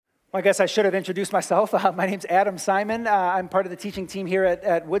Well, I guess I should have introduced myself. My name's Adam Simon. I'm part of the teaching team here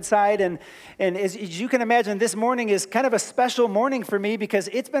at Woodside. And as you can imagine, this morning is kind of a special morning for me because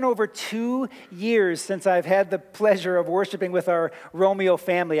it's been over 2 years since I've had the pleasure of worshiping with our Romeo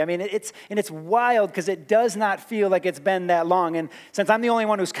family. I mean, it's wild because it does not feel like it's been that long. And since I'm the only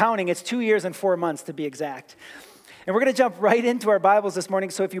one who's counting, it's 2 years and 4 months to be exact. And we're going to jump right into our Bibles this morning.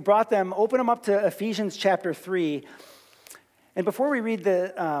 So if you brought them, open them up to Ephesians chapter 3. And before we read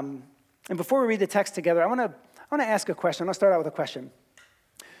the text together, I want to ask a question. I'll start out with a question.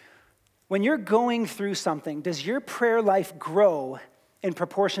 When you're going through something, does your prayer life grow in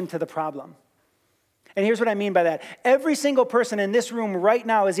proportion to the problem? And here's what I mean by that. Every single person in this room right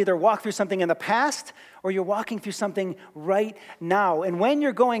now has either walked through something in the past or you're walking through something right now. And when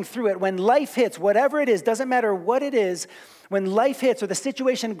you're going through it, when life hits, whatever it is, doesn't matter what it is, when life hits or the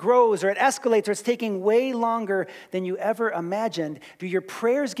situation grows or it escalates or it's taking way longer than you ever imagined, do your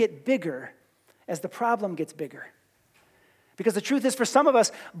prayers get bigger as the problem gets bigger? Because the truth is, for some of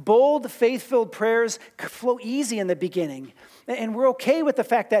us, bold, faith-filled prayers flow easy in the beginning. And we're okay with the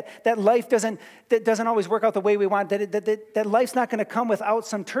fact that life doesn't always work out the way we want, that life's not going to come without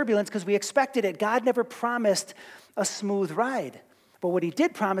some turbulence because we expected it. God never promised a smooth ride. But what he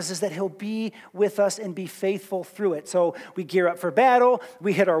did promise is that he'll be with us and be faithful through it. So we gear up for battle,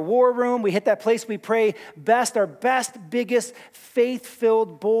 we hit our war room, we hit that place we pray best, our best, biggest,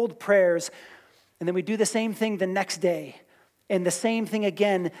 faith-filled, bold prayers. And then we do the same thing the next day. And the same thing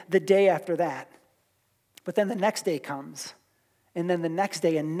again the day after that. But then the next day comes. And then the next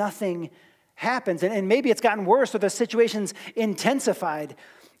day and nothing happens. And maybe it's gotten worse or the situation's intensified.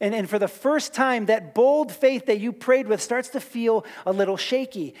 And for the first time, that bold faith that you prayed with starts to feel a little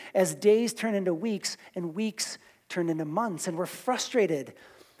shaky as days turn into weeks and weeks turn into months. And we're frustrated,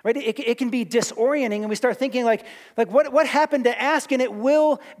 right? It can be disorienting and we start thinking like what happened to ask and it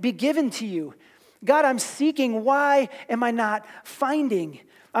will be given to you. God, I'm seeking. Why am I not finding?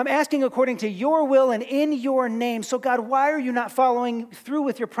 I'm asking according to your will and in your name. So God, why are you not following through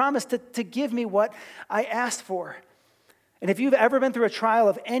with your promise to give me what I asked for? And if you've ever been through a trial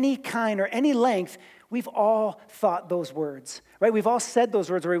of any kind or any length, we've all thought those words, right? We've all said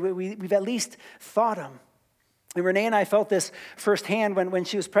those words, or we've at least thought them. And Renee and I felt this firsthand when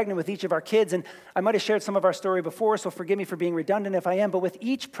she was pregnant with each of our kids. And I might have shared some of our story before, so forgive me for being redundant if I am. But with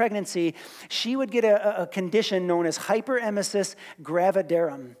each pregnancy, she would get a condition known as hyperemesis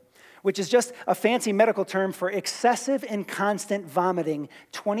gravidarum, which is just a fancy medical term for excessive and constant vomiting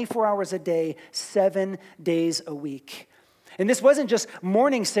 24 hours a day, 7 days a week. And this wasn't just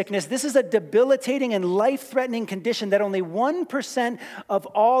morning sickness. This is a debilitating and life-threatening condition that only 1% of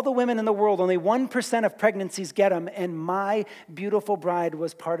all the women in the world, only 1% of pregnancies get them. And my beautiful bride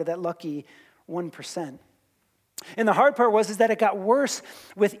was part of that lucky 1%. And the hard part was that it got worse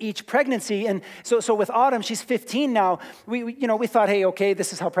with each pregnancy. And so with Autumn, she's 15 now. We thought, hey, okay,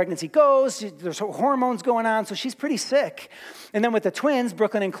 this is how pregnancy goes. There's hormones going on, so she's pretty sick. And then with the twins,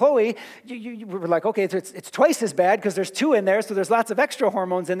 Brooklyn and Chloe, we were like, okay, it's twice as bad because there's 2 in there, so there's lots of extra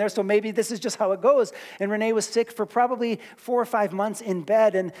hormones in there. So maybe this is just how it goes. And Renee was sick for probably 4 or 5 months in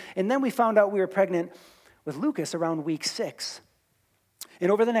bed. And then we found out we were pregnant with Lucas around week 6. And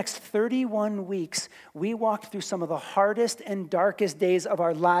over the next 31 weeks, we walked through some of the hardest and darkest days of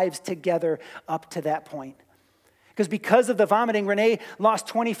our lives together up to that point. Because of the vomiting, Renee lost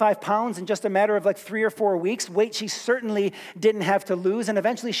 25 pounds in just a matter of 3 or 4 weeks. Weight she certainly didn't have to lose. And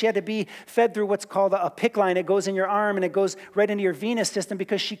eventually she had to be fed through what's called a PICC line. It goes in your arm and it goes right into your venous system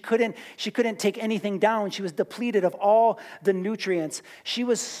because she couldn't take anything down. She was depleted of all the nutrients. She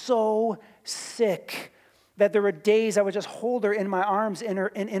was so sick that there were days I would just hold her in my arms in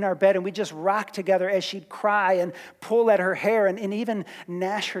our bed and we'd just rock together as she'd cry and pull at her hair and even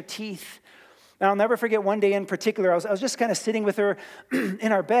gnash her teeth. And I'll never forget one day in particular, I was just kind of sitting with her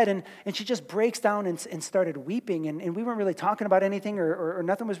in our bed and she just breaks down and started weeping. And we weren't really talking about anything or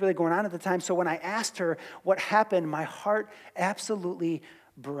nothing was really going on at the time. So when I asked her what happened, my heart absolutely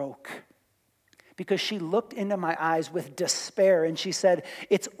broke. Because she looked into my eyes with despair and she said,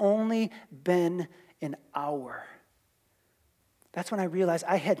 "It's only been an hour." That's when I realized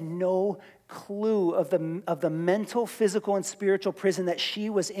I had no clue of the mental, physical, and spiritual prison that she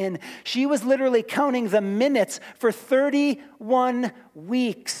was in. She was literally counting the minutes for 31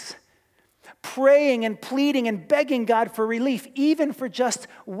 weeks, praying and pleading and begging God for relief, even for just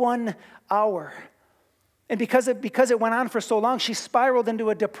 1 hour. And because it went on for so long, she spiraled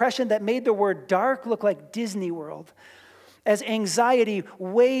into a depression that made the word dark look like Disney World. as anxiety,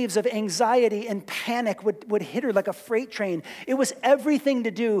 waves of anxiety and panic would hit her like a freight train. It was everything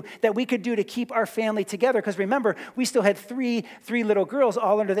to do that we could do to keep our family together. Because remember, we still had three little girls,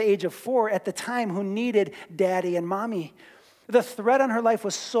 all under the age of 4 at the time, who needed daddy and mommy. The threat on her life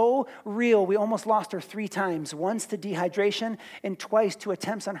was so real, we almost lost her 3 times, once to dehydration and twice to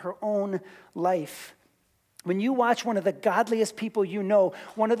attempts on her own life. When you watch one of the godliest people you know,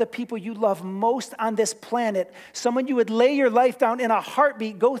 one of the people you love most on this planet, someone you would lay your life down in a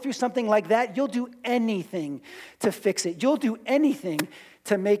heartbeat, go through something like that, you'll do anything to fix it. You'll do anything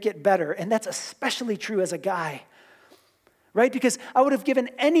to make it better. And that's especially true as a guy, right? Because I would have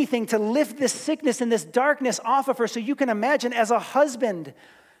given anything to lift this sickness and this darkness off of her. So you can imagine, as a husband,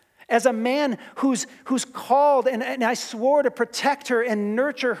 as a man who's called, and I swore to protect her and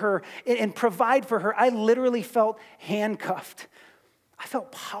nurture her and provide for her, I literally felt handcuffed. I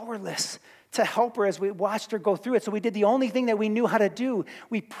felt powerless to help her as we watched her go through it. So we did the only thing that we knew how to do.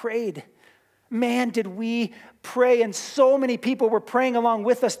 We prayed. Man, did we pray, and so many people were praying along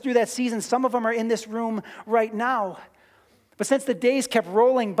with us through that season. Some of them are in this room right now. But since the days kept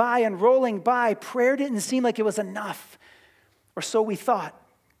rolling by, prayer didn't seem like it was enough, or so we thought.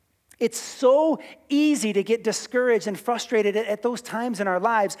 It's so easy to get discouraged and frustrated at those times in our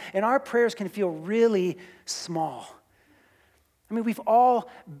lives, and our prayers can feel really small. I mean, we've all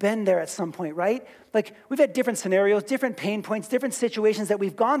been there at some point, right? Like, we've had different scenarios, different pain points, different situations that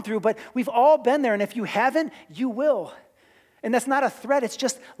we've gone through, but we've all been there, and if you haven't, you will. And that's not a threat, it's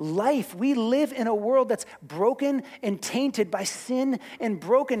just life. We live in a world that's broken and tainted by sin and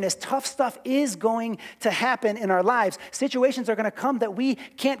brokenness. Tough stuff is going to happen in our lives. Situations are going to come that we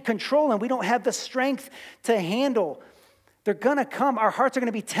can't control and we don't have the strength to handle. They're going to come. Our hearts are going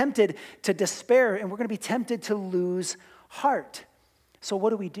to be tempted to despair, and we're going to be tempted to lose heart. So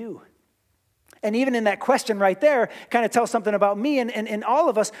what do we do? And even in that question right there kind of tells something about me and all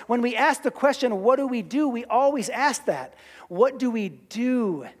of us. When we ask the question, what do? We always ask that. What do we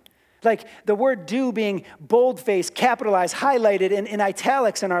do? Like the word do being boldface, capitalized, highlighted in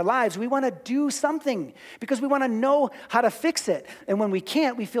italics in our lives. We want to do something because we want to know how to fix it. And when we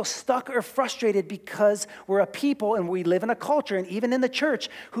can't, we feel stuck or frustrated because we're a people and we live in a culture, and even in the church,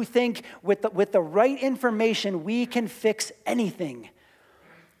 who think with the right information, we can fix anything.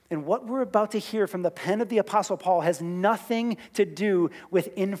 And what we're about to hear from the pen of the Apostle Paul has nothing to do with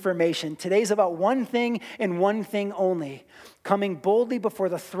information. Today's about one thing and one thing only: coming boldly before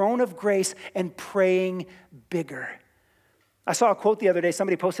the throne of grace and praying bigger. I saw a quote the other day,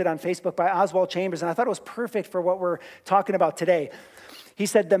 somebody posted on Facebook by Oswald Chambers, and I thought it was perfect for what we're talking about today. He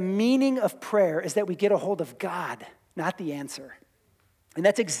said, the meaning of prayer is that we get a hold of God, not the answer. And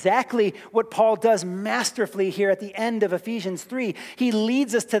that's exactly what Paul does masterfully here at the end of Ephesians 3. He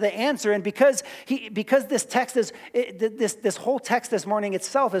leads us to the answer, and because this text is this whole text this morning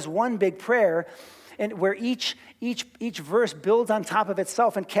itself is one big prayer, and where each verse builds on top of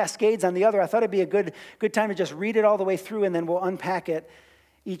itself and cascades on the other, I thought it'd be a good time to just read it all the way through, and then we'll unpack it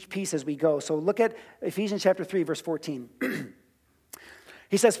each piece as we go. So look at Ephesians chapter 3, verse 14.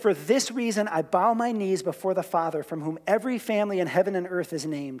 He says, for this reason I bow my knees before the Father, from whom every family in heaven and earth is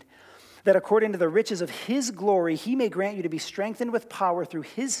named, that according to the riches of his glory, he may grant you to be strengthened with power through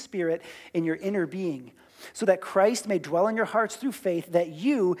his Spirit in your inner being, so that Christ may dwell in your hearts through faith, that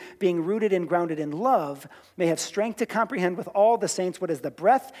you, being rooted and grounded in love, may have strength to comprehend with all the saints what is the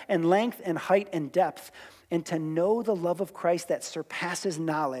breadth and length and height and depth, and to know the love of Christ that surpasses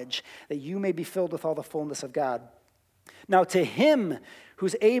knowledge, that you may be filled with all the fullness of God. Now to him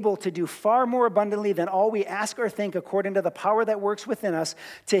who's able to do far more abundantly than all we ask or think, according to the power that works within us,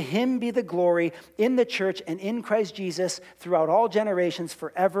 to him be the glory in the church and in Christ Jesus throughout all generations,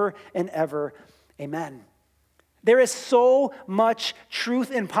 forever and ever. Amen. There is so much truth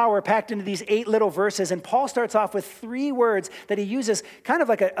and power packed into these 8 little verses, and Paul starts off with 3 words that he uses kind of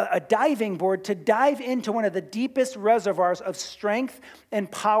like a diving board to dive into one of the deepest reservoirs of strength and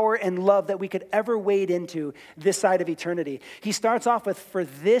power and love that we could ever wade into this side of eternity. He starts off with, for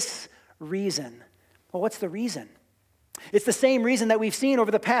this reason. Well, what's the reason? It's the same reason that we've seen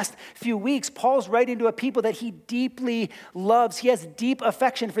over the past few weeks. Paul's writing to a people that he deeply loves. He has deep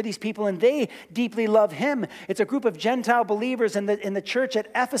affection for these people, and they deeply love him. It's a group of Gentile believers in the church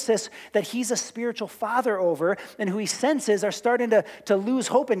at Ephesus that he's a spiritual father over, and who he senses are starting to lose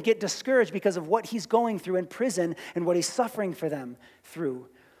hope and get discouraged because of what he's going through in prison and what he's suffering for them through.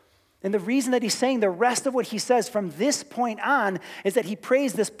 And the reason that he's saying the rest of what he says from this point on is that he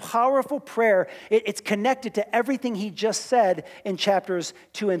prays this powerful prayer. It's connected to everything he just said in chapters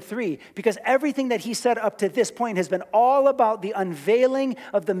 2 and 3, because everything that he said up to this point has been all about the unveiling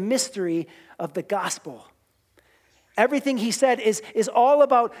of the mystery of the gospel. Everything he said is all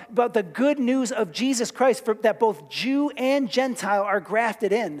about the good news of Jesus Christ, that both Jew and Gentile are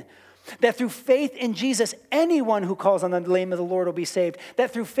grafted in. That through faith in Jesus, anyone who calls on the name of the Lord will be saved.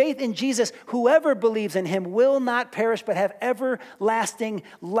 That through faith in Jesus, whoever believes in him will not perish but have everlasting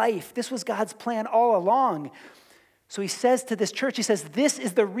life. This was God's plan all along. So he says to this church, he says, this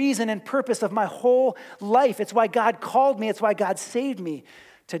is the reason and purpose of my whole life. It's why God called me. It's why God saved me,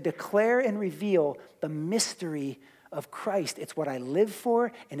 to declare and reveal the mystery of Christ. It's what I live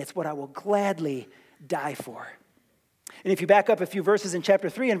for, and it's what I will gladly die for. And if you back up a few verses in chapter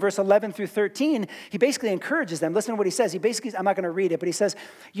 3, in verse 11 through 13, he basically encourages them. Listen to what he says. I'm not going to read it, but he says,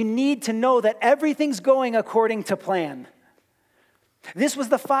 you need to know that everything's going according to plan. This was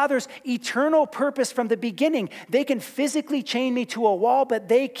the Father's eternal purpose from the beginning. They can physically chain me to a wall, but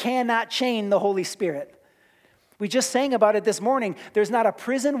they cannot chain the Holy Spirit. We just sang about it this morning. There's not a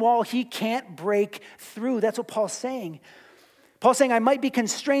prison wall he can't break through. That's what Paul's saying. Paul's saying, I might be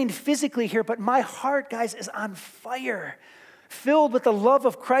constrained physically here, but my heart, guys, is on fire, filled with the love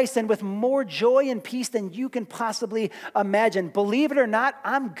of Christ and with more joy and peace than you can possibly imagine. Believe it or not,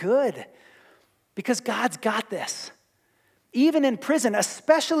 I'm good because God's got this. Even in prison,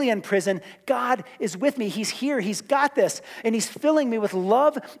 especially in prison, God is with me. He's here. He's got this. And he's filling me with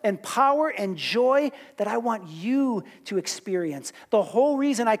love and power and joy that I want you to experience. The whole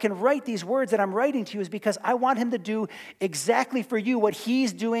reason I can write these words that I'm writing to you is because I want him to do exactly for you what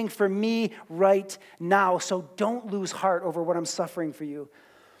he's doing for me right now. So don't lose heart over what I'm suffering for you.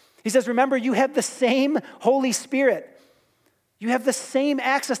 He says, remember, you have the same Holy Spirit. You have the same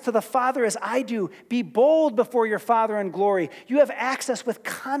access to the Father as I do. Be bold before your Father in glory. You have access with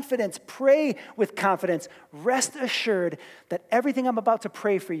confidence. Pray with confidence. Rest assured that everything I'm about to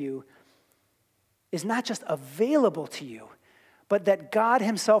pray for you is not just available to you, but that God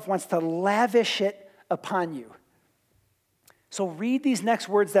himself wants to lavish it upon you. So read these next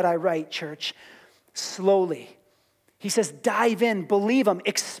words that I write, church, slowly. He says, dive in, believe them,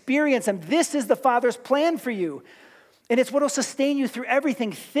 experience them. This is the Father's plan for you. And it's what will sustain you through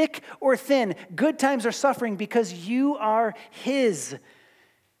everything, thick or thin, good times or suffering, because you are his.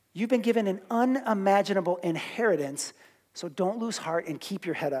 You've been given an unimaginable inheritance, so don't lose heart and keep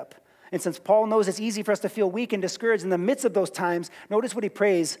your head up. And since Paul knows it's easy for us to feel weak and discouraged in the midst of those times, notice what he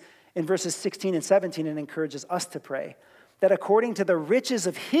prays in verses 16 and 17 and encourages us to pray. That according to the riches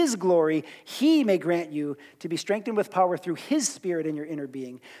of his glory, he may grant you to be strengthened with power through his Spirit in your inner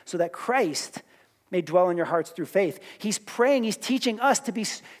being, so that Christ may dwell in your hearts through faith. He's praying, he's teaching us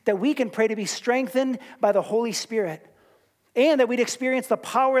that we can pray to be strengthened by the Holy Spirit, and that we'd experience the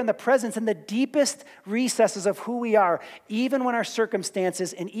power and the presence in the deepest recesses of who we are, even when our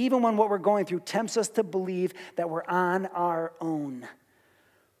circumstances and even when what we're going through tempts us to believe that we're on our own.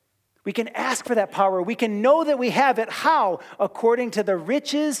 We can ask for that power. We can know that we have it. How? According to the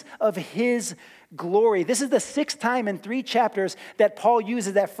riches of his glory. This is the 6th time in 3 chapters that Paul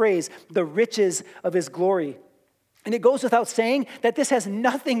uses that phrase, the riches of his glory. And it goes without saying that this has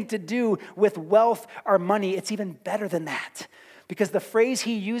nothing to do with wealth or money. It's even better than that. Because the phrase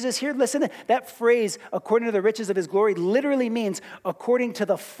he uses here, listen, that phrase, according to the riches of his glory, literally means according to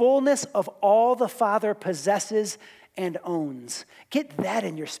the fullness of all the Father possesses and owns. Get that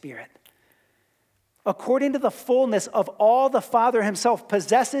in your spirit. According to the fullness of all the Father himself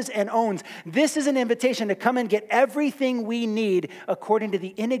possesses and owns. This is an invitation to come and get everything we need according to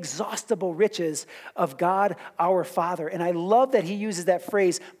the inexhaustible riches of God our Father. And I love that he uses that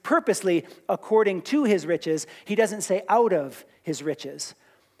phrase purposely, according to his riches. He doesn't say out of his riches.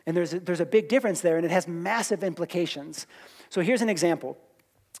 And there's a big difference there, and it has massive implications. So here's an example.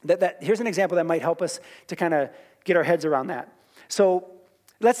 Here's an example that might help us to kind of get our heads around that. So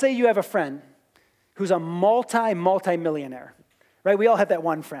let's say you have a friend who's a multi-millionaire, right? We all have that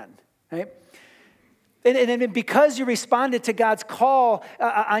one friend, right? And because you responded to God's call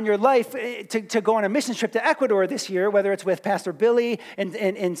on your life to go on a mission trip to Ecuador this year, whether it's with Pastor Billy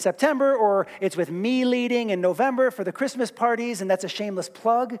in September or it's with me leading in November for the Christmas parties, and that's a shameless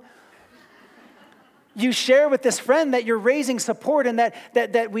plug. You share with this friend that you're raising support and that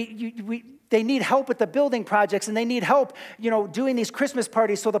they need help with the building projects and they need help, doing these Christmas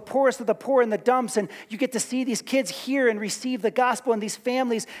parties. So the poorest of the poor in the dumps, and you get to see these kids hear and receive the gospel, and these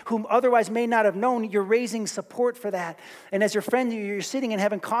families whom otherwise may not have known. You're raising support for that. And as your friend, you're sitting and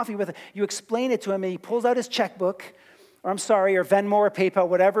having coffee with him, you explain it to him, and he pulls out his checkbook, or Venmo or PayPal,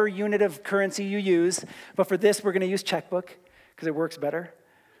 whatever unit of currency you use. But for this, we're going to use checkbook because it works better.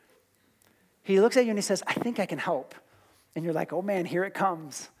 He looks at you and he says, I think I can help. And you're like, oh man, here it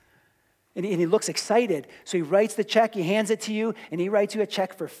comes. And he looks excited. So he writes the check, he hands it to you, and he writes you a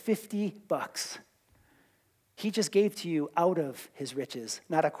check for $50. He just gave to you out of his riches,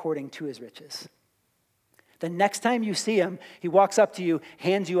 not according to his riches. The next time you see him, he walks up to you,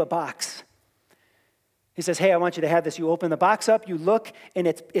 hands you a box. He says, hey, I want you to have this. You open the box up, you look, and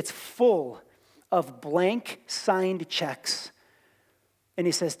it's full of blank signed checks. And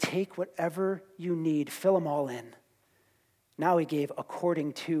he says, take whatever you need, fill them all in. Now he gave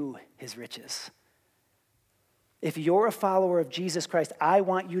according to his riches. If you're a follower of Jesus Christ, I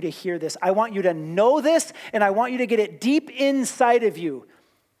want you to hear this. I want you to know this, and I want you to get it deep inside of you.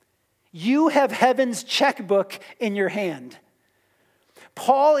 You have heaven's checkbook in your hand.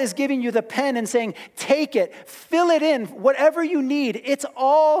 Paul is giving you the pen and saying, take it, fill it in, whatever you need. It's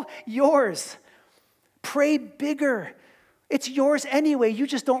all yours. Pray bigger. It's yours anyway. You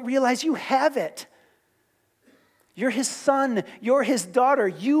just don't realize you have it. You're his son. You're his daughter.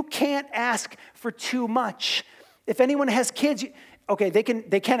 You can't ask for too much. If anyone has kids, okay, they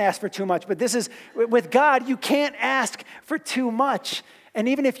can ask for too much, but this is, with God, you can't ask for too much. And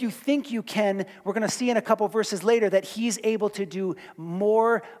even if you think you can, we're going to see in a couple verses later that he's able to do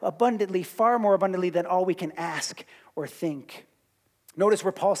more abundantly, far more abundantly than all we can ask or think. Notice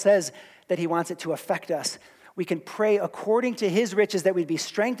where Paul says that he wants it to affect us. We can pray according to his riches that we'd be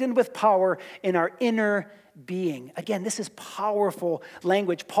strengthened with power in our inner being. Again, this is powerful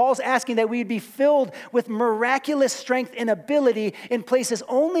language. Paul's asking that we'd be filled with miraculous strength and ability in places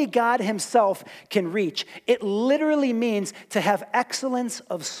only God himself can reach. It literally means to have excellence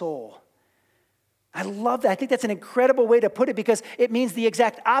of soul. I love that. I think that's an incredible way to put it because it means the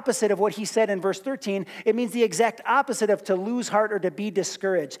exact opposite of what he said in verse 13. It means the exact opposite of to lose heart or to be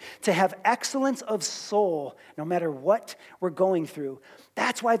discouraged. To have excellence of soul no matter what we're going through.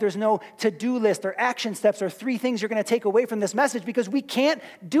 That's why there's no to-do list or action steps or 3 things you're going to take away from this message because we can't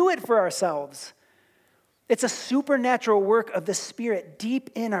do it for ourselves. It's a supernatural work of the Spirit deep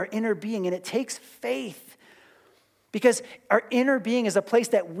in our inner being, and it takes faith. Because our inner being is a place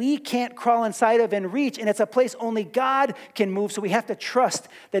that we can't crawl inside of and reach, and it's a place only God can move, so we have to trust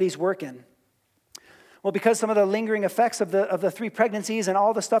that he's working. Well, because some of the lingering effects of the 3 pregnancies and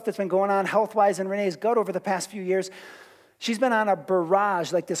all the stuff that's been going on health-wise in Renee's gut over the past few years, she's been on a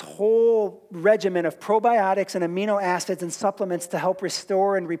barrage, like this whole regimen of probiotics and amino acids and supplements to help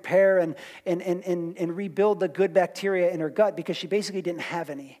restore and repair and rebuild the good bacteria in her gut because she basically didn't have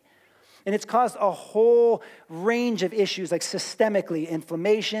any. And it's caused a whole range of issues like systemically,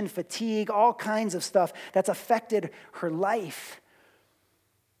 inflammation, fatigue, all kinds of stuff that's affected her life.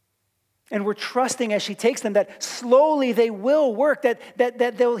 And we're trusting as she takes them that slowly they will work,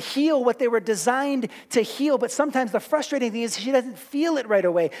 that they'll heal what they were designed to heal. But sometimes the frustrating thing is she doesn't feel it right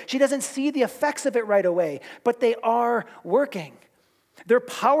away. She doesn't see the effects of it right away. But they are working. They're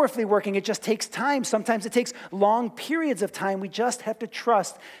powerfully working. It just takes time. Sometimes it takes long periods of time. We just have to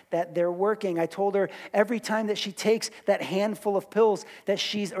trust that they're working. I told her every time that she takes that handful of pills that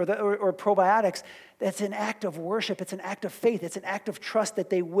or probiotics, that's an act of worship. It's an act of faith. It's an act of trust that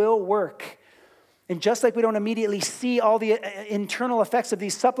they will work. And just like we don't immediately see all the internal effects of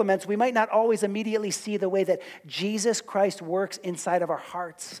these supplements, we might not always immediately see the way that Jesus Christ works inside of our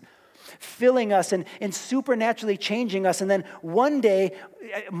hearts, filling us and supernaturally changing us. And then one day,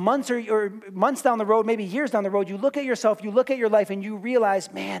 months down the road, maybe years down the road, you look at yourself, you look at your life, and you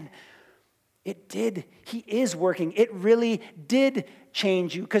realize, man, he is working. It really did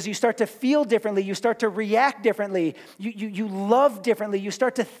change you because you start to feel differently. You start to react differently. You love differently. You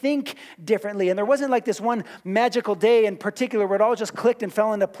start to think differently. And there wasn't like this one magical day in particular where it all just clicked and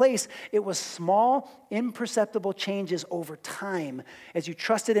fell into place. It was small, imperceptible changes over time as you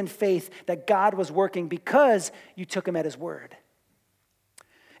trusted in faith that God was working because you took him at his word.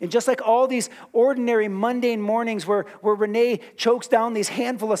 And just like all these ordinary, mundane mornings where Renee chokes down these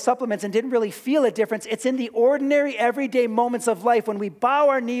handful of supplements and didn't really feel a difference, it's in the ordinary, everyday moments of life when we bow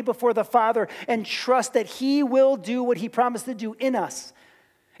our knee before the Father and trust that he will do what he promised to do in us.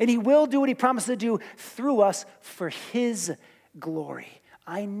 And he will do what he promised to do through us for his glory.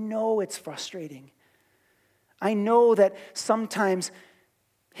 I know it's frustrating. I know that sometimes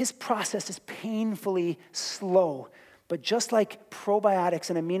his process is painfully slow. But just like probiotics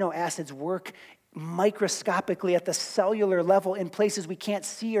and amino acids work microscopically at the cellular level in places we can't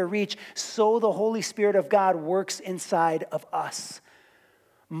see or reach, so the Holy Spirit of God works inside of us,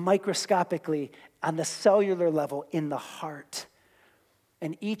 microscopically on the cellular level in the heart.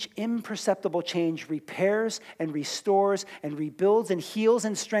 And each imperceptible change repairs and restores and rebuilds and heals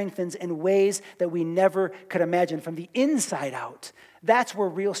and strengthens in ways that we never could imagine from the inside out. That's where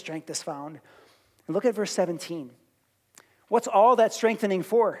real strength is found. And look at verse 17. What's all that strengthening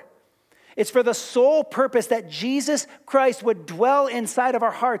for? It's for the sole purpose that Jesus Christ would dwell inside of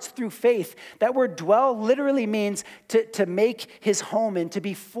our hearts through faith. That word dwell literally means to make his home in, to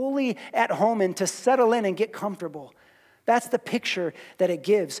be fully at home in, to settle in and get comfortable. That's the picture that it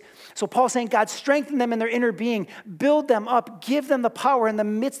gives. So Paul's saying, God, strengthen them in their inner being, build them up, give them the power in the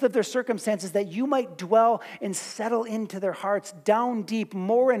midst of their circumstances that you might dwell and settle into their hearts down deep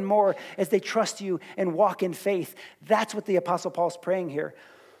more and more as they trust you and walk in faith. That's what the Apostle Paul's praying here.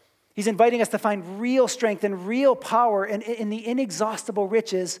 He's inviting us to find real strength and real power in the inexhaustible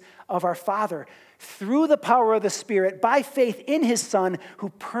riches of our Father through the power of the Spirit by faith in his Son who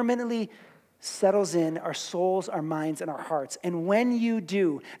permanently settles in our souls, our minds, and our hearts. And when you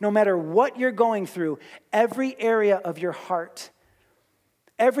do, no matter what you're going through, every area of your heart,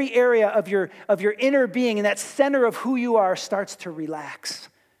 every area of your inner being and that center of who you are starts to relax.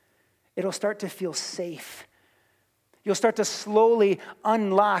 It'll start to feel safe. You'll start to slowly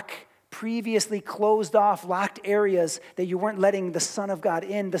unlock previously closed off, locked areas that you weren't letting the Son of God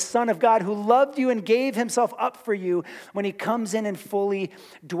in. The Son of God who loved you and gave himself up for you when he comes in and fully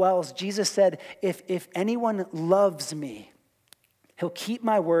dwells. Jesus said, if anyone loves me, he'll keep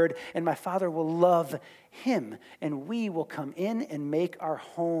my word and my Father will love him and we will come in and make our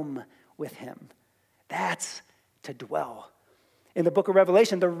home with him. That's to dwell. In the book of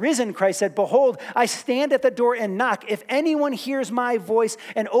Revelation, the risen Christ said, behold, I stand at the door and knock. If anyone hears my voice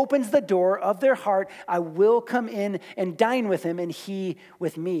and opens the door of their heart, I will come in and dine with him and he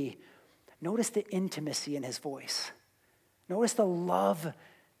with me. Notice the intimacy in his voice. Notice the love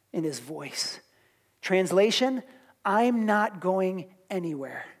in his voice. Translation, I'm not going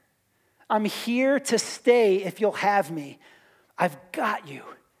anywhere. I'm here to stay if you'll have me. I've got you.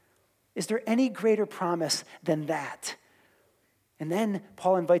 Is there any greater promise than that? And then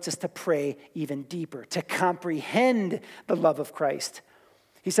Paul invites us to pray even deeper, to comprehend the love of Christ.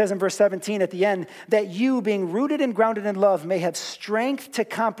 He says in verse 17 at the end, that you, being rooted and grounded in love, may have strength to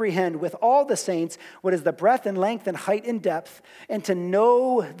comprehend with all the saints what is the breadth and length and height and depth, and to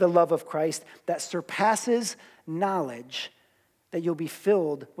know the love of Christ that surpasses knowledge, that you'll be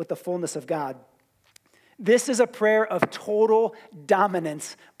filled with the fullness of God. This is a prayer of total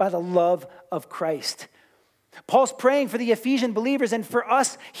dominance by the love of Christ. Paul's praying for the Ephesian believers and for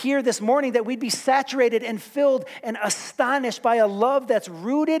us here this morning that we'd be saturated and filled and astonished by a love that's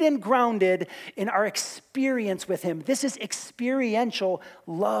rooted and grounded in our experience with him. This is experiential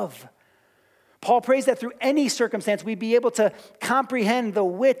love. Paul prays that through any circumstance, we'd be able to comprehend the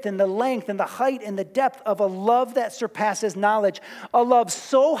width and the length and the height and the depth of a love that surpasses knowledge. A love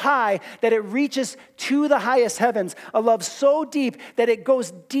so high that it reaches to the highest heavens. A love so deep that it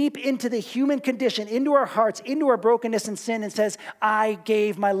goes deep into the human condition, into our hearts, into our brokenness and sin, and says, I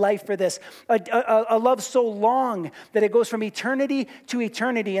gave my life for this. A love so long that it goes from eternity to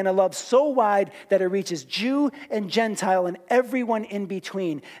eternity, and a love so wide that it reaches Jew and Gentile and everyone in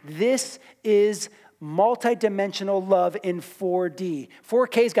between. This is multidimensional love in 4D.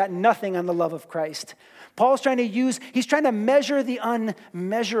 4K's got nothing on the love of Christ. Paul's trying to measure the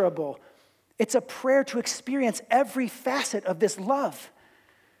unmeasurable. It's a prayer to experience every facet of this love.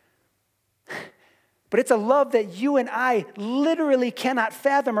 But it's a love that you and I literally cannot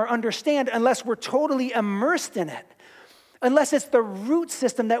fathom or understand unless we're totally immersed in it. Unless it's the root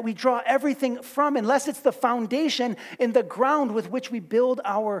system that we draw everything from, unless it's the foundation and the ground with which we build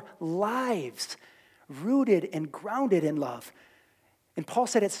our lives, rooted and grounded in love. And Paul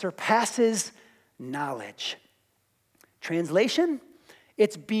said it surpasses knowledge. Translation,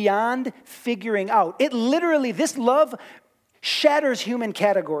 it's beyond figuring out. This love shatters human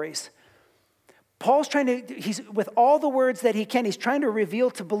categories. Paul's he's with all the words that he can, he's trying to reveal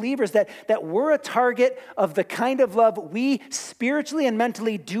to believers that we're a target of the kind of love we spiritually and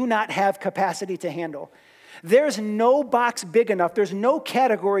mentally do not have capacity to handle. There's no box big enough. There's no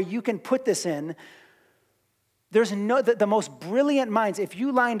category you can put this in. There's the most brilliant minds. If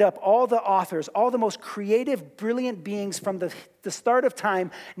you lined up all the authors, all the most creative, brilliant beings from the start of time,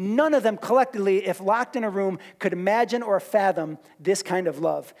 none of them collectively, if locked in a room, could imagine or fathom this kind of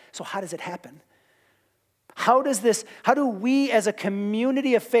love. So how does it happen? How do we as a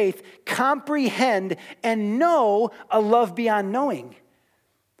community of faith comprehend and know a love beyond knowing?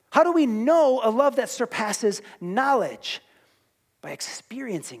 How do we know a love that surpasses knowledge? By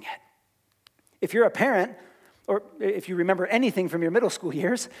experiencing it. If you're a parent, or if you remember anything from your middle school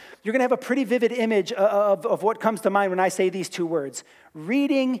years, you're going to have a pretty vivid image of what comes to mind when I say these two words: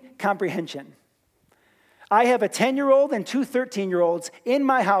 reading comprehension. I have a 10-year-old and two 13-year-olds in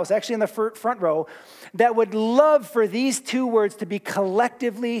my house, actually in the front row, that would love for these two words to be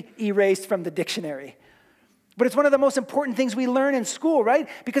collectively erased from the dictionary. But it's one of the most important things we learn in school, right?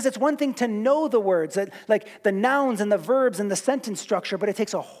 Because it's one thing to know the words, like the nouns and the verbs and the sentence structure, but it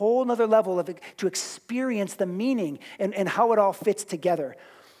takes a whole nother level of it to experience the meaning and how it all fits together.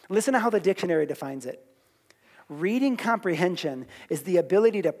 Listen to how the dictionary defines it. Reading comprehension is the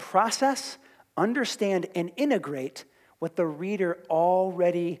ability to process, understand, and integrate what the reader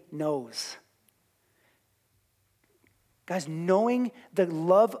already knows. Guys, knowing the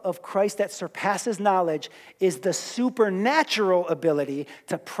love of Christ that surpasses knowledge is the supernatural ability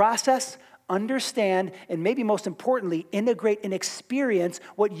to process, understand, and maybe most importantly, integrate and experience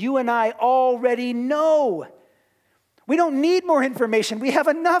what you and I already know. We don't need more information. We have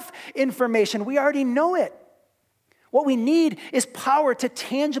enough information. We already know it. What we need is power to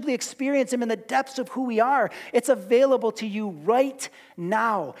tangibly experience Him in the depths of who we are. It's available to you right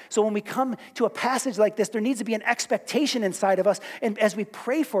now. So when we come to a passage like this, there needs to be an expectation inside of us, and as we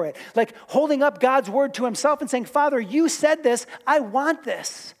pray for it, like holding up God's word to Himself and saying, Father, you said this. I want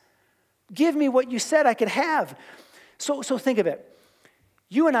this. Give me what you said I could have. So think of it.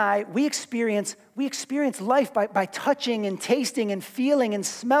 You and I, we experience life by touching and tasting and feeling and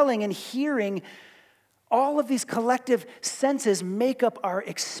smelling and hearing. All of these collective senses make up our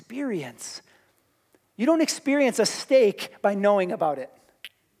experience. You don't experience a steak by knowing about it.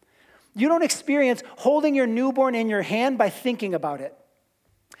 You don't experience holding your newborn in your hand by thinking about it.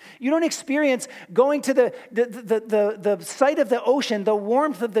 You don't experience going to the sight of the ocean, the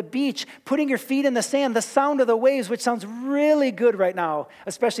warmth of the beach, putting your feet in the sand, the sound of the waves, which sounds really good right now,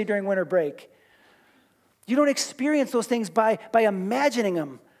 especially during winter break. You don't experience those things by imagining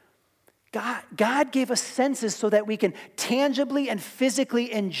them. God gave us senses so that we can tangibly and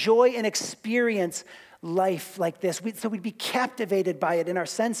physically enjoy and experience life like this. So we'd be captivated by it in our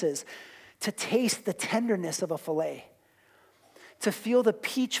senses. To taste the tenderness of a filet. To feel the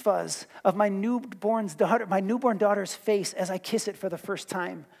peach fuzz of my newborn daughter's face as I kiss it for the first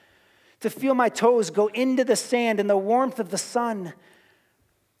time. To feel my toes go into the sand in the warmth of the sun.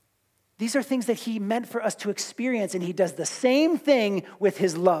 These are things that He meant for us to experience, and He does the same thing with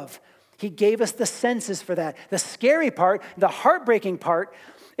His love. He gave us the senses for that. The scary part, the heartbreaking part,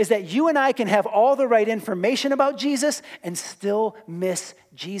 is that you and I can have all the right information about Jesus and still miss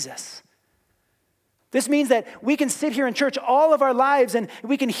Jesus. This means that we can sit here in church all of our lives and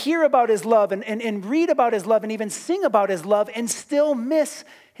we can hear about His love and read about His love and even sing about His love and still miss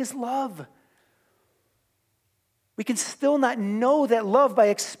His love. We can still not know that love by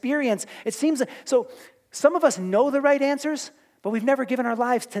experience. It seems so. Some of us know the right answers, but we've never given our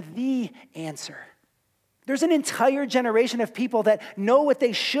lives to the answer. There's an entire generation of people that know what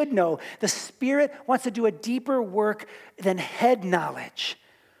they should know. The Spirit wants to do a deeper work than head knowledge.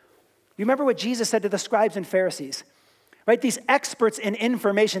 You remember what Jesus said to the scribes and Pharisees, right? These experts in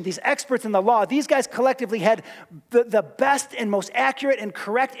information, these experts in the law, these guys collectively had the best and most accurate and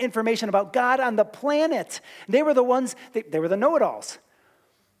correct information about God on the planet. They were the ones, they were the know-it-alls.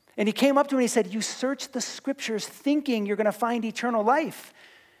 And He came up to him and He said, you search the scriptures thinking you're going to find eternal life.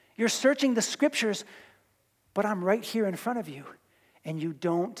 You're searching the scriptures, but I'm right here in front of you, and you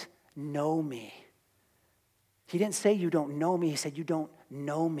don't know me. He didn't say you don't know me. He said you don't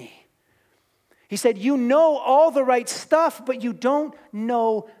know me. He said you know all the right stuff, but you don't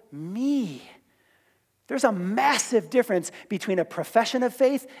know me. There's a massive difference between a profession of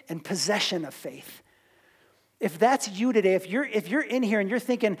faith and possession of faith. If that's you today, if you're in here and you're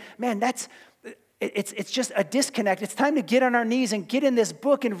thinking, man, it's just a disconnect. It's time to get on our knees and get in this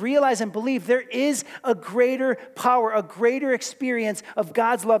book and realize and believe there is a greater power, a greater experience of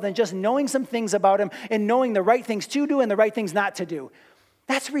God's love than just knowing some things about Him and knowing the right things to do and the right things not to do.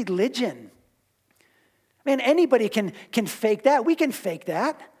 That's religion. Man, anybody can fake that. We can fake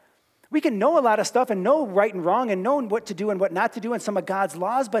that. We can know a lot of stuff and know right and wrong and know what to do and what not to do and some of God's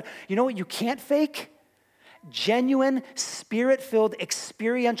laws, but you know what you can't fake? Genuine, Spirit-filled,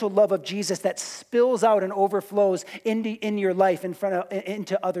 experiential love of Jesus that spills out and overflows in your life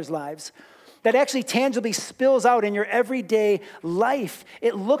into others' lives. That actually tangibly spills out in your everyday life.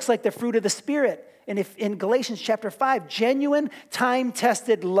 It looks like the fruit of the Spirit. And if in Galatians chapter 5, genuine,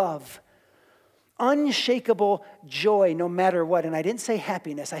 time-tested love. Unshakable joy no matter what. And I didn't say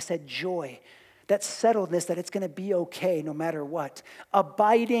happiness, I said joy. That settledness that it's going to be okay no matter what.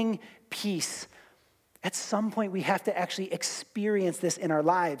 Abiding peace. At some point, we have to actually experience this in our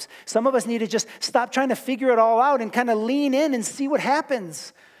lives. Some of us need to just stop trying to figure it all out and kind of lean in and see what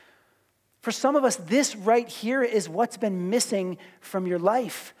happens. For some of us, this right here is what's been missing from your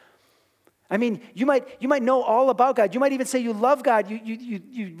life. I mean, you might know all about God. You might even say you love God.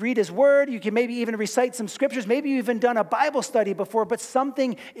 You read His Word. You can maybe even recite some scriptures. Maybe you've even done a Bible study before, but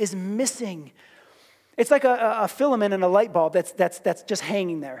something is missing. It's like a filament in a light bulb that's just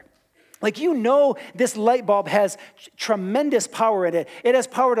hanging there. Like, you know, this light bulb has tremendous power in it. It has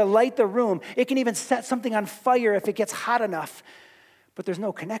power to light the room. It can even set something on fire if it gets hot enough. But there's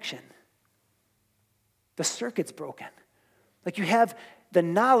no connection. The circuit's broken. Like, you have the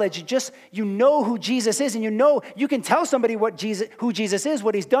knowledge, you know who Jesus is, and you can tell somebody who Jesus is,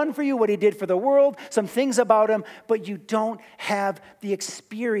 what he's done for you, what he did for the world, some things about him, but you don't have the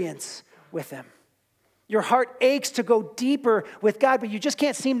experience with him. Your heart aches to go deeper with God, but you just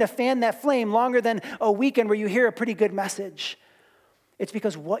can't seem to fan that flame longer than a weekend where you hear a pretty good message. It's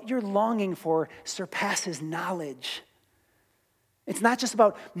because what you're longing for surpasses knowledge. It's not just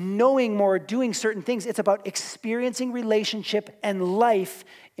about knowing more or doing certain things. It's about experiencing relationship and life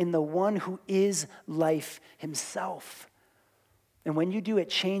in the one who is life himself. And when you do, it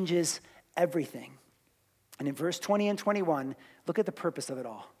changes everything. And in verse 20 and 21, look at the purpose of it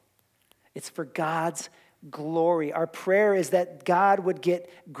all. It's for God's glory. Our prayer is that God would get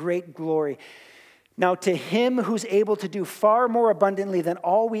great glory. Now, to him who's able to do far more abundantly than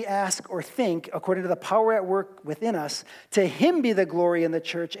all we ask or think, according to the power at work within us, to him be the glory in the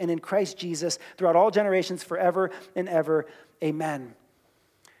church and in Christ Jesus throughout all generations, forever and ever. Amen.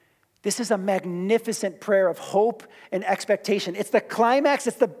 This is a magnificent prayer of hope and expectation. It's the climax.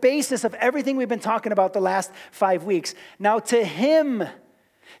 It's the basis of everything we've been talking about the last 5 weeks. Now, to him,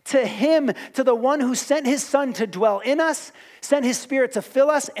 to the one who sent his son to dwell in us, sent his spirit to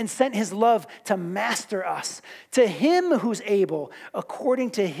fill us, and sent his love to master us. To him who's able,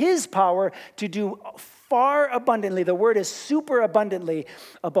 according to his power, to do far abundantly, the word is super abundantly,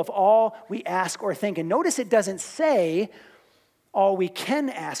 above all we ask or think. And notice it doesn't say all we can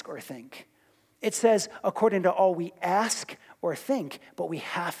ask or think. It says according to all we ask or think, but we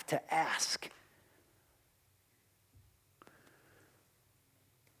have to ask.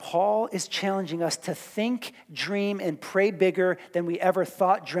 Paul is challenging us to think, dream, and pray bigger than we ever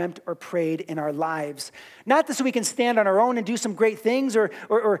thought, dreamt, or prayed in our lives. Not that so we can stand on our own and do some great things or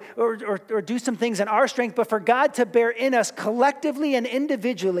do some things in our strength, but for God to bear in us collectively and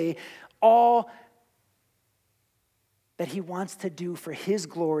individually all that he wants to do for his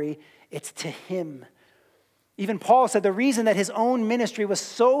glory. It's to him. Even Paul said the reason that his own ministry was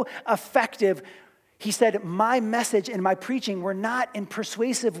so effective, he said, my message and my preaching were not in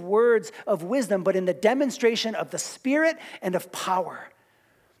persuasive words of wisdom, but in the demonstration of the Spirit and of power.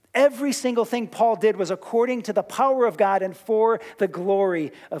 Every single thing Paul did was according to the power of God and for the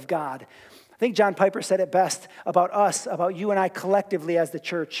glory of God. I think John Piper said it best about us, about you and I collectively as the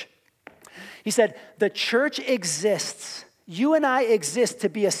church. He said, the church exists, you and I exist to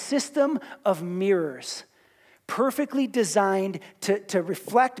be a system of mirrors, perfectly designed to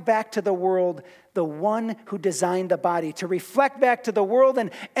reflect back to the world the one who designed the body, to reflect back to the world and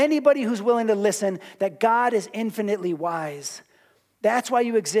anybody who's willing to listen that God is infinitely wise. That's why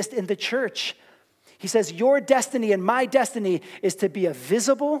you exist in the church. He says, your destiny and my destiny is to be a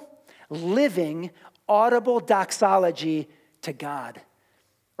visible, living, audible doxology to God.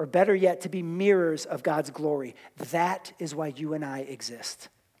 Or better yet, to be mirrors of God's glory. That is why you and I exist.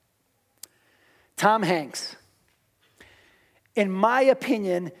 Tom Hanks. In my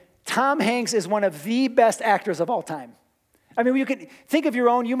opinion, Tom Hanks is one of the best actors of all time. I mean, you can think of your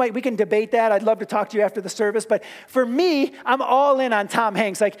own. We can debate that. I'd love to talk to you after the service. But for me, I'm all in on Tom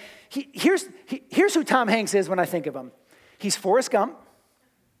Hanks. Like, here's who Tom Hanks is when I think of him. He's Forrest Gump,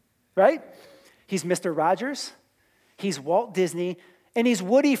 right? He's Mr. Rogers. He's Walt Disney. And he's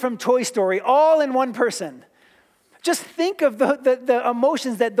Woody from Toy Story, all in one person. Just think of the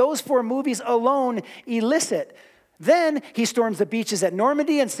emotions that those 4 movies alone elicit. Then he storms the beaches at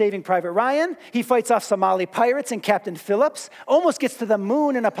Normandy and Saving Private Ryan. He fights off Somali pirates and Captain Phillips, almost gets to the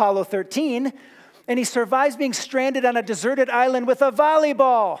moon in Apollo 13, and he survives being stranded on a deserted island with a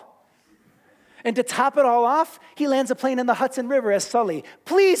volleyball. And to top it all off, he lands a plane in the Hudson River as Sully.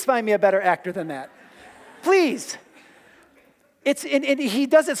 Please find me a better actor than that. Please. And he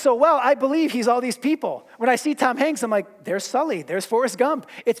does it so well, I believe he's all these people. When I see Tom Hanks, I'm like, there's Sully, there's Forrest Gump.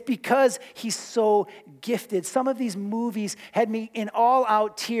 It's because he's so gifted. Some of these movies had me in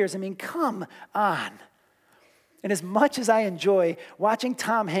all-out tears. I mean, come on. And as much as I enjoy watching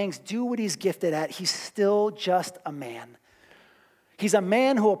Tom Hanks do what he's gifted at, he's still just a man. He's a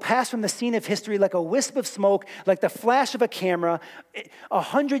man who will pass from the scene of history like a wisp of smoke, like the flash of a camera.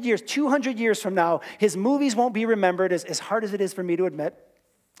 100 years, 200 years from now, his movies won't be remembered, as hard as it is for me to admit.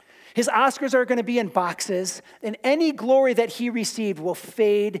 His Oscars are going to be in boxes, and any glory that he received will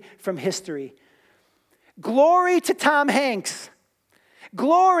fade from history. Glory to Tom Hanks.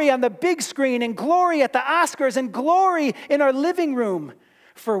 Glory on the big screen, and glory at the Oscars, and glory in our living room.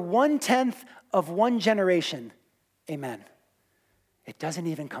 for 1/10 of one generation. Amen. It doesn't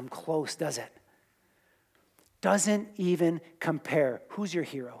even come close, does it? Doesn't even compare. Who's your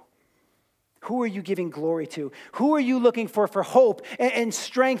hero? Who are you giving glory to? Who are you looking for hope and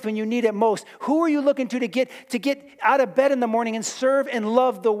strength when you need it most? Who are you looking to get out of bed in the morning and serve and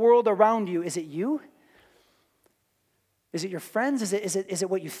love the world around you? Is it you? Is it your friends? Is it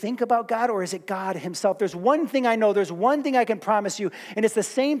what you think about God, or is it God himself? There's one thing I know. There's one thing I can promise you, and it's the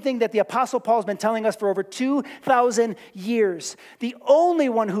same thing that the Apostle Paul has been telling us for over 2,000 years. The only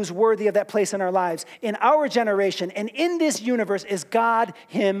one who's worthy of that place in our lives, in our generation, and in this universe is God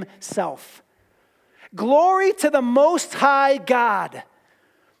himself. Glory to the Most High God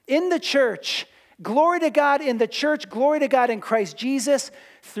in the church. Glory to God in the church. Glory to God in Christ Jesus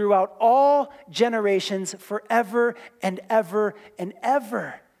throughout all generations, forever and ever and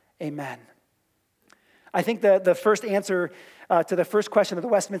ever. Amen. I think the first answer to the first question of the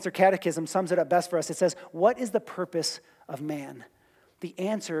Westminster Catechism sums it up best for us. It says, what is the purpose of man? The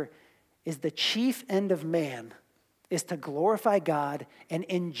answer is the chief end of man is to glorify God and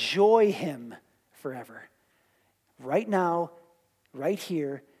enjoy him forever. Right now, right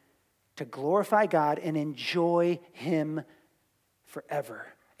here, to glorify God and enjoy him forever.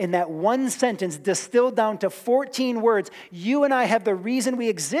 In that one sentence, distilled down to 14 words, you and I have the reason we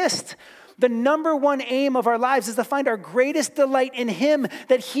exist. The number one aim of our lives is to find our greatest delight in him,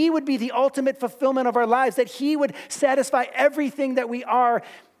 that he would be the ultimate fulfillment of our lives, that he would satisfy everything that we are,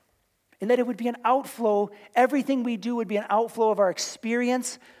 and that it would be an outflow, everything we do would be an outflow of our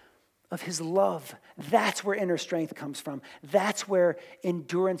experience of his love. That's where inner strength comes from. That's where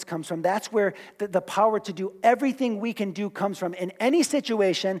endurance comes from. That's where the power to do everything we can do comes from. In any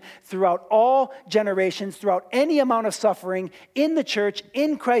situation, throughout all generations, throughout any amount of suffering, in the church,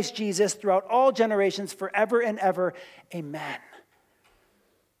 in Christ Jesus, throughout all generations, forever and ever. Amen.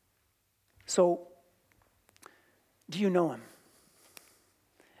 So, do you know him?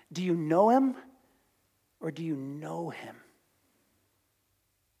 Do you know him, or do you know him?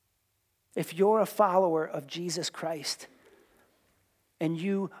 If you're a follower of Jesus Christ and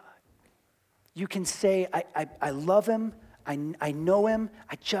you can say, I love him, I know him,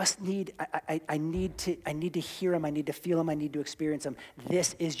 I just need, I need to hear him, I need to feel him, I need to experience him.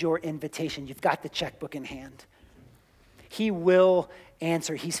 This is your invitation. You've got the checkbook in hand. He will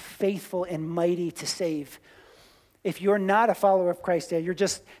answer. He's faithful and mighty to save. If you're not a follower of Christ, you're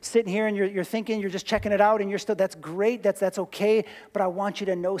just sitting here and you're thinking, you're just checking it out, and you're still, that's great, that's okay, but I want you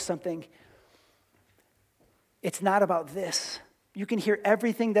to know something. It's not about this. You can hear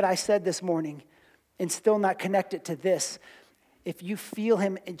everything that I said this morning and still not connect it to this. If you feel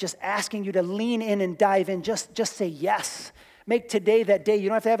him just asking you to lean in and dive in, just say yes. Make today that day. You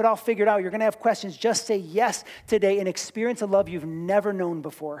don't have to have it all figured out. You're going to have questions. Just say yes today and experience a love you've never known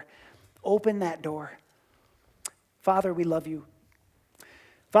before. Open that door. Father, we love you.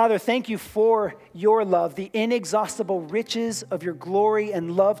 Father, thank you for your love, the inexhaustible riches of your glory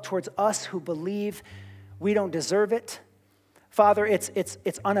and love towards us who believe. We don't deserve it. Father, it's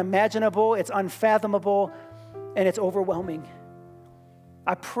unimaginable, it's unfathomable, and it's overwhelming.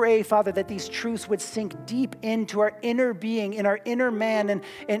 I pray, Father, that these truths would sink deep into our inner being, in our inner man,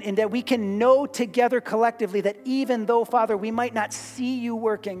 and that we can know together collectively that even though, Father, we might not see you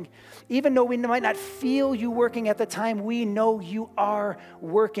working, even though we might not feel you working at the time, we know you are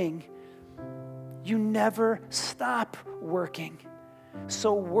working. You never stop working.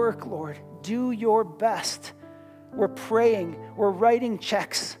 So work, Lord. Do your best. We're praying. We're writing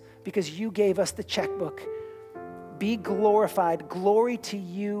checks because you gave us the checkbook. Be glorified. Glory to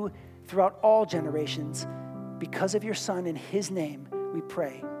you throughout all generations. Because of your Son, in his name, we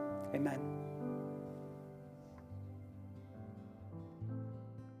pray. Amen.